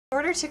In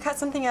order to cut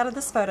something out of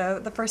this photo,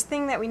 the first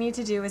thing that we need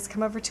to do is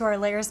come over to our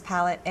layers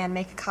palette and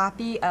make a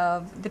copy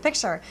of the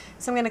picture.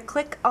 So I'm going to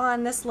click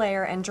on this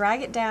layer and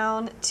drag it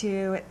down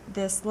to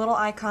this little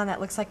icon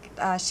that looks like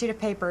a sheet of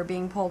paper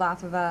being pulled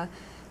off of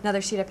another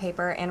sheet of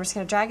paper, and we're just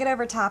going to drag it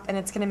over top and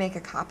it's going to make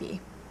a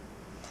copy.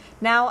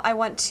 Now I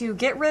want to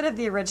get rid of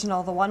the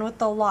original. The one with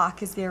the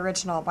lock is the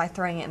original, by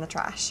throwing it in the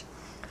trash.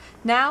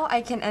 Now I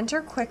can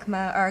enter quick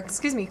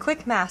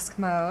mask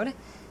mode,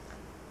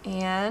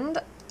 and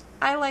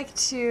I like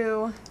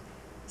to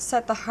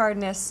set the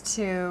hardness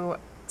to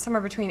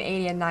somewhere between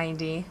 80 and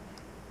 90. I'm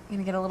going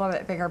to get a little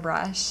bit bigger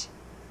brush.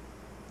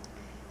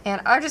 And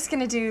I'm just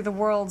going to do the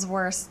world's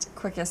worst,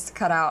 quickest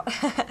cutout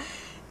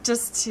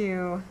just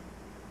to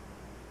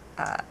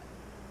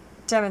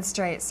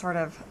demonstrate sort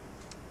of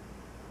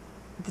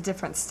the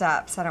different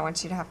steps. I don't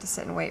want you to have to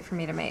sit and wait for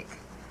me to make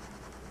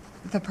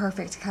the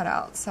perfect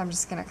cutout, so I'm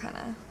just going to kind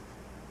of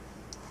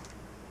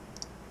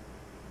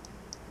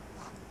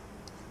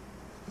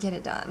get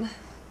it done.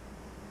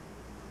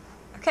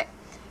 Okay.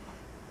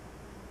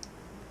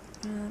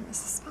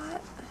 Miss the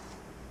spot.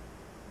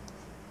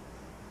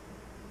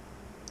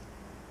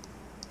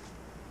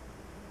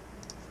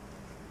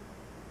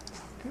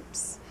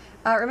 Oops.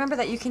 Remember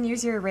that you can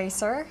use your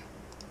eraser.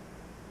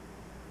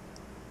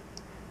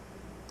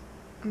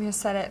 I'm going to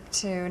set it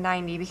to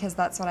 90 because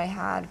that's what I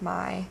had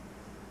my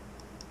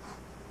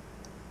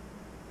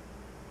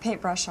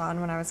paintbrush on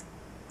when I was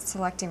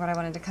selecting what I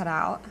wanted to cut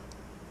out.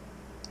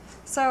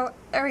 So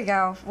there we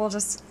go. We'll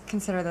just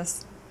consider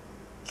this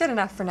good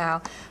enough for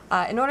now.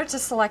 In order to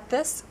select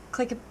this,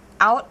 click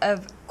out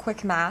of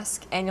Quick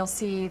Mask and you'll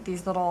see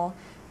these little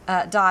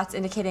dots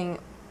indicating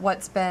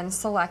what's been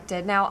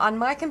selected. Now on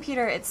my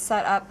computer it's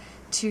set up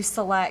to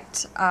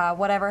select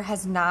whatever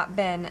has not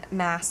been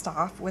masked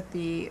off with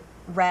the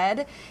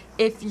red.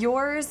 If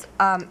yours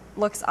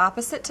looks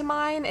opposite to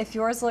mine, if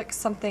yours looks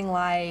something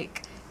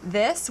like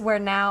this, where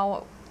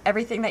now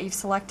everything that you've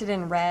selected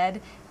in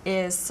red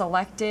is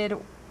selected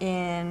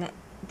in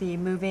the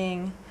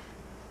moving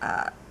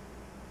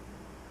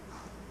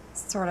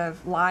sort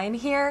of line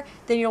here,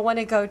 then you'll want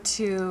to go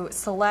to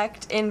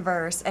select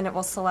inverse and it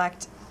will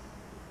select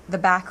the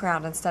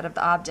background instead of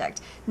the object.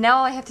 Now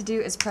all I have to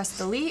do is press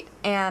delete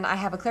and I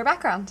have a clear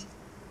background.